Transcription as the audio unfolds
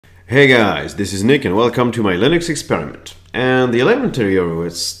Hey guys, this is Nick and welcome to my Linux experiment. And the Elementary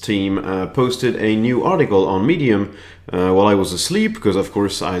OS team posted a new article on Medium while I was asleep, because of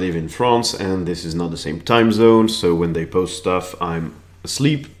course I live in France and this is not the same time zone, so when they post stuff I'm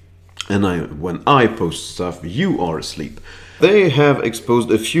asleep, and when I post stuff you are asleep. They have exposed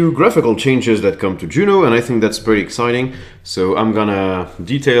a few graphical changes that come to Juno, and I think that's pretty exciting, so I'm gonna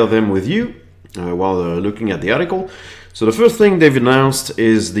detail them with you while looking at the article. So the first thing they've announced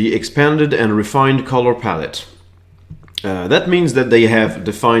is the expanded and refined color palette. That means that they have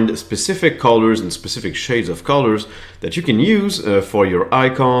defined specific colors and specific shades of colors that you can use for your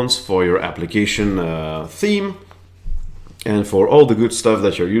icons, for your application theme, and for all the good stuff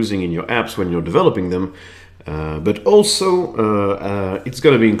that you're using in your apps when you're developing them. But also it's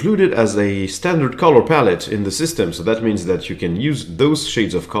going to be included as a standard color palette in the system. So that means that you can use those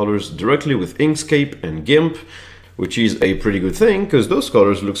shades of colors directly with Inkscape and GIMP, which is a pretty good thing because those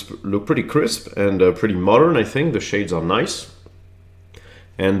colors look pretty crisp and pretty modern. I think the shades are nice,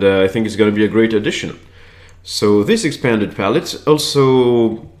 and I think it's going to be a great addition. So this expanded palette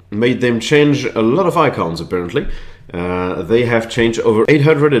also made them change a lot of icons apparently. They have changed over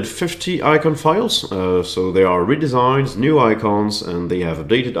 850 icon files, so they are redesigned, new icons, and they have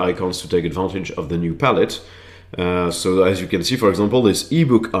updated icons to take advantage of the new palette. So as you can see, for example, this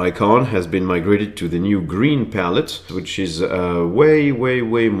ebook icon has been migrated to the new green palette, which is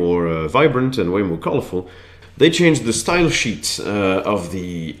way more vibrant and way more colorful. They changed the style sheet of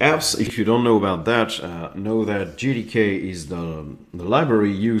the apps. If you don't know about that, know that GTK is the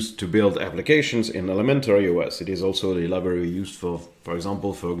library used to build applications in Elementary OS. It is also the library used for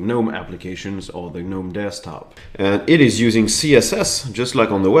example, for GNOME applications or the GNOME desktop. And it is using CSS, just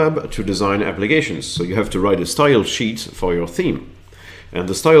like on the web, to design applications. So you have to write a style sheet for your theme. And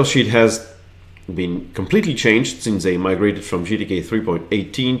the style sheet has been completely changed since they migrated from GTK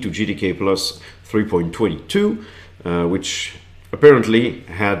 3.18 to GTK Plus 3.22, which apparently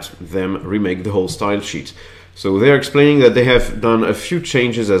had them remake the whole style sheet. So they're explaining that they have done a few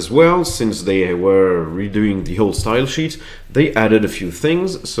changes as well since they were redoing the whole style sheet. They added a few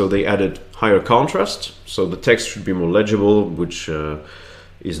things. So they added higher contrast, so the text should be more legible, which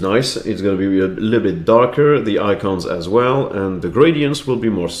is nice. It's going to be a little bit darker, the icons as well, and the gradients will be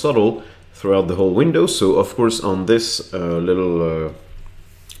more subtle throughout the whole window. So of course on this little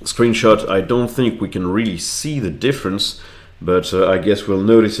screenshot I don't think we can really see the difference, but I guess we'll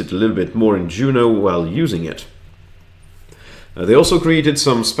notice it a little bit more in Juno while using it. They also created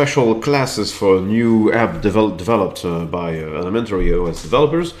some special classes for a new app developed by Elementary OS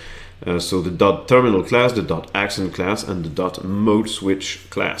developers. So the .terminal class, the .accent class, and the .mode switch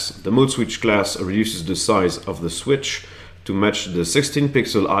class. The mode switch class reduces the size of the switch to match the 16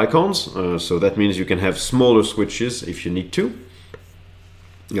 pixel icons, so that means you can have smaller switches if you need to.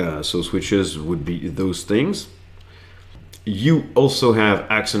 So switches would be those things. You also have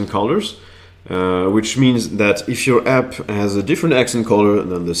accent colors, which means that if your app has a different accent color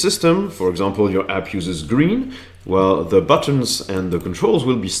than the system, for example your app uses green, well, the buttons and the controls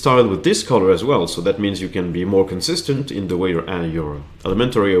will be styled with this color as well. So that means you can be more consistent in the way your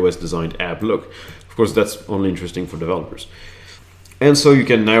Elementary OS designed app look. Of course, that's only interesting for developers. And so you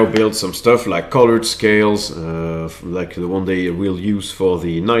can now build some stuff like colored scales, like the one they will use for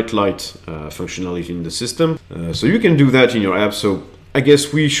the nightlight functionality in the system. So you can do that in your app. So I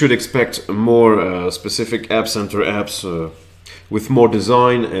guess we should expect more specific App Center apps with more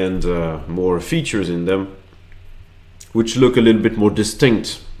design and more features in them, which look a little bit more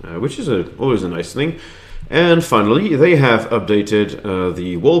distinct, which is always a nice thing. And finally, they have updated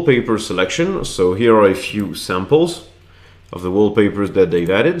the wallpaper selection. So here are a few samples of the wallpapers that they've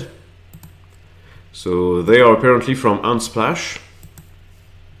added. So they are apparently from Unsplash.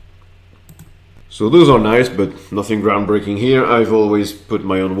 So those are nice, but nothing groundbreaking here. I've always put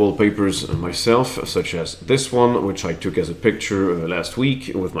my own wallpapers myself, such as this one, which I took as a picture last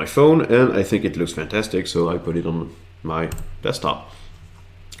week with my phone, and I think it looks fantastic, so I put it on my desktop.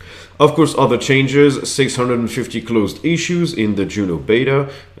 Of course, other changes: 650 closed issues in the Juno beta.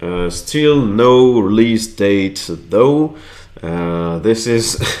 Still no release date though. This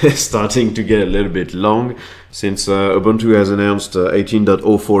is starting to get a little bit long since Ubuntu has announced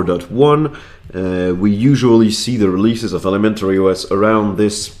 18.04.1. We usually see the releases of Elementary OS around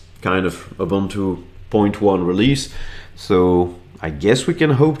this kind of Ubuntu 0.1 release. So I guess we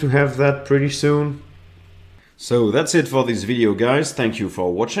can hope to have that pretty soon. So that's it for this video, guys. Thank you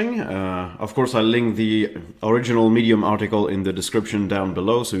for watching. Of course, I'll link the original Medium article in the description down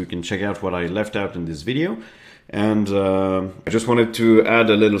below so you can check out what I left out in this video. And I just wanted to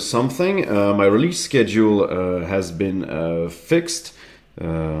add a little something. My release schedule has been fixed.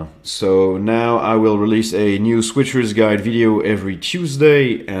 So now I will release a new Switcher's Guide video every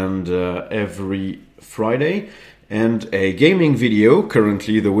Tuesday and every Friday, and a gaming video,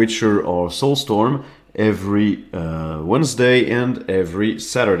 currently The Witcher or Soulstorm, every Wednesday and every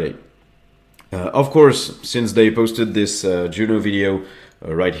Saturday. Of course, since they posted this Juno video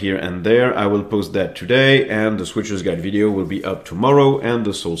right here and there, I will post that today, and the Switcher's Guide video will be up tomorrow, and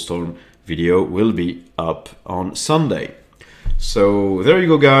the Soulstorm video will be up on Sunday. So there you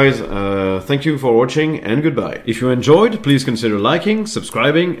go, guys. Thank you for watching, and goodbye. If you enjoyed, please consider liking,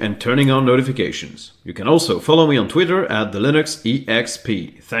 subscribing, and turning on notifications. You can also follow me on Twitter at the Linux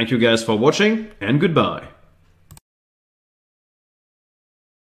EXP. Thank you guys for watching, and goodbye.